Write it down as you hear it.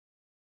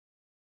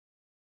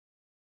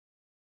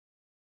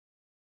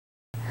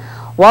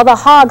Well, the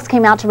Hogs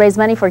came out to raise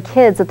money for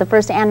kids at the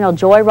first annual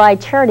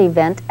Joyride charity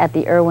event at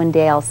the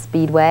Irwindale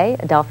Speedway.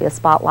 Adelphia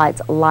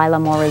Spotlight's Lila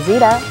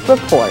Morazita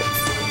reports.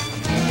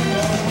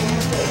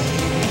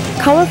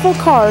 Colorful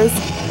cars,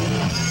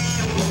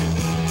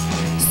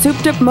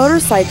 souped-up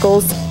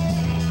motorcycles,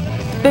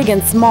 big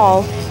and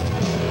small,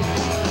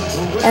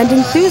 and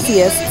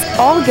enthusiasts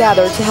all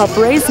gather to help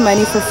raise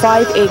money for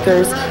 5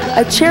 Acres,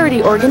 a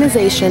charity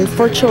organization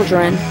for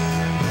children.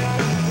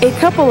 A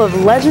couple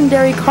of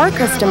legendary car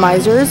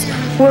customizers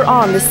were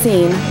on the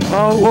scene.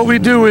 Well, what we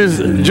do is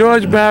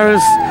George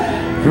Barris,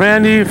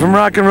 Randy from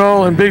Rock and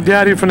Roll, and Big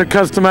Daddy from the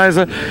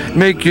Customizer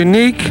make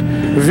unique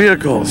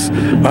vehicles.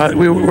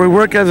 We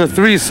work as a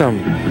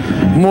threesome,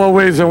 more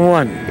ways than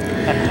one.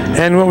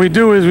 And what we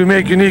do is we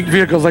make unique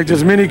vehicles like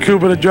this Mini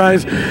Cooper that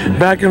drives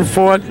back and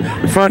forth,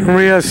 front and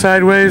rear,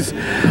 sideways.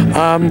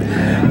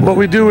 What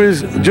we do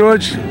is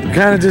George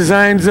kind of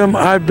designs them,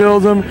 I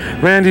build them,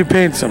 Randy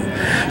paints them.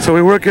 So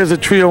we work as a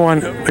trio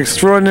on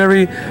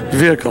extraordinary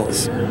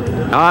vehicles.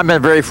 I've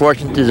been very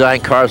fortunate to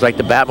design cars like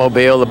the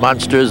Batmobile, the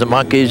Monsters, the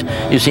Monkeys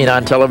you've seen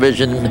on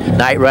television,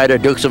 Knight Rider,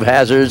 Dukes of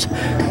Hazzards.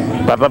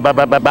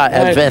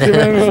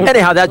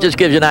 Anyhow, that just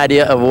gives you an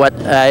idea of what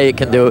I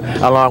can do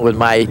along with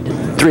my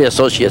 3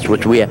 associates,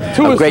 which we have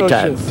a great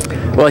time.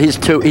 Well, he's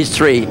 2, he's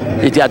 3,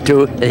 he's got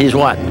 2, and he's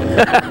 1.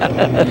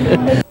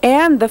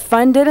 And the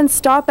fun didn't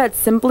stop at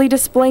simply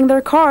displaying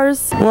their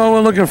cars. Well,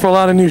 we're looking for a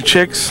lot of new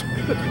chicks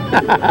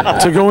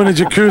to go in the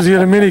jacuzzi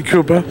of a Mini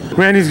Cooper.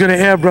 Randy's going to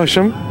airbrush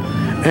them,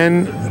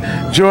 and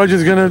George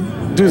is going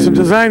to do some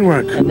design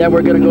work. And then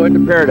we're going to go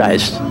into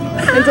paradise.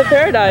 Into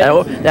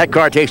paradise? That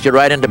car takes you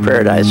right into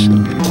paradise.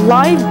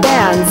 Live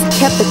bands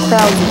kept the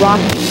crowds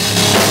rocking.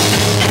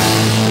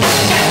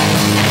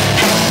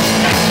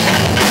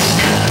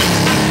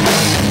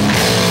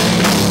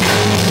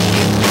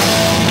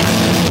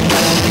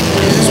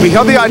 We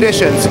held the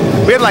auditions.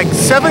 We had like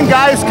 7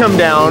 guys come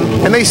down,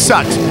 and they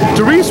sucked.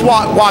 Therese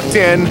walked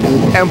in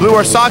and blew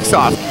our socks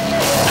off.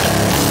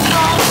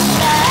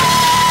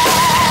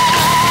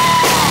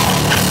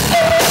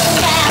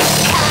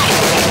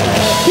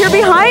 Here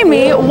behind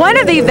me, one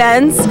of the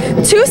events,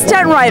 2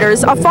 stunt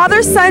riders, a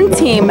father-son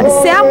team,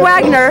 Sam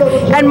Wagner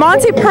and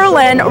Monty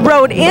Perlin,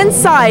 rode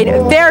inside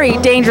very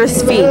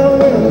dangerous feat.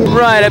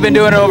 Right, I've been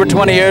doing it over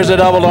 20 years. I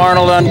doubled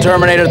Arnold on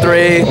Terminator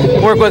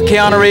 3. Work with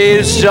Keanu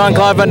Reeves,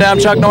 Jean-Claude Van Damme,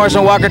 Chuck Norris,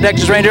 and Walker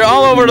Texas Ranger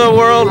all over the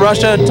world,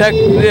 Russia,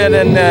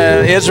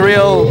 and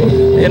Israel,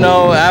 you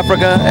know,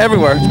 Africa,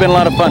 everywhere. It's been a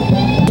lot of fun.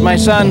 My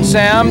son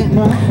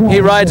Sam, he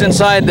rides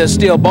inside the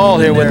steel ball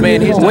here with me.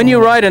 And when you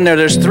ride in there,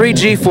 there's 3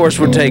 G-force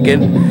we're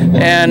taking,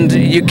 and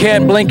you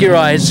can't blink your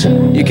eyes,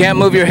 you can't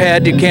move your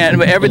head, you can't.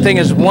 Everything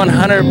is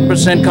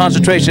 100%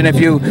 concentration. If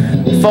you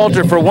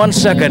falter for 1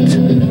 second,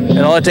 and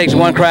all it takes is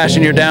 1 crash,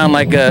 and you're down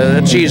like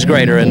a cheese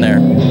grater in there.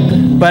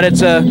 But it's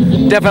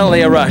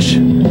definitely a rush.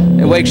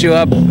 It wakes you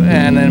up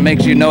and it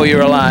makes you know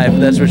you're alive.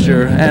 That's for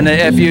sure. And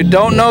if you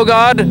don't know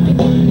God,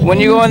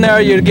 when you go in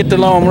there, you get to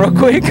know Him real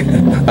quick.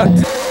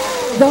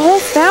 The whole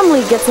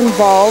family gets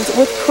involved,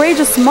 with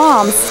courageous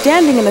moms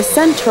standing in the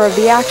center of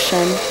the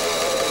action.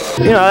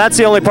 You know, that's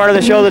the only part of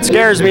the show that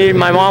scares me,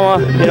 my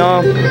mama, you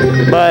know,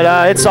 but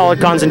it's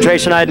solid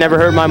concentration. I had never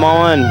heard my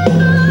mama, and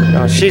you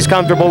know, she's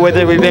comfortable with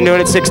it. We've been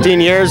doing it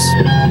 16 years.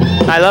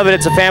 I love it.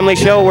 It's a family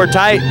show. We're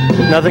tight.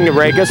 Nothing can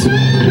break us.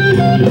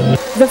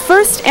 The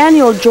first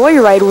annual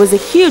Joyride was a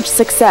huge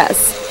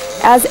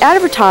success. As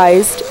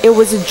advertised, it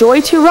was a joy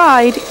to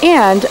ride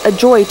and a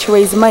joy to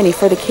raise money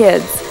for the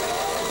kids.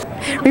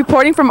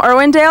 Reporting from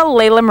Irwindale,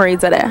 Layla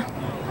Morazita.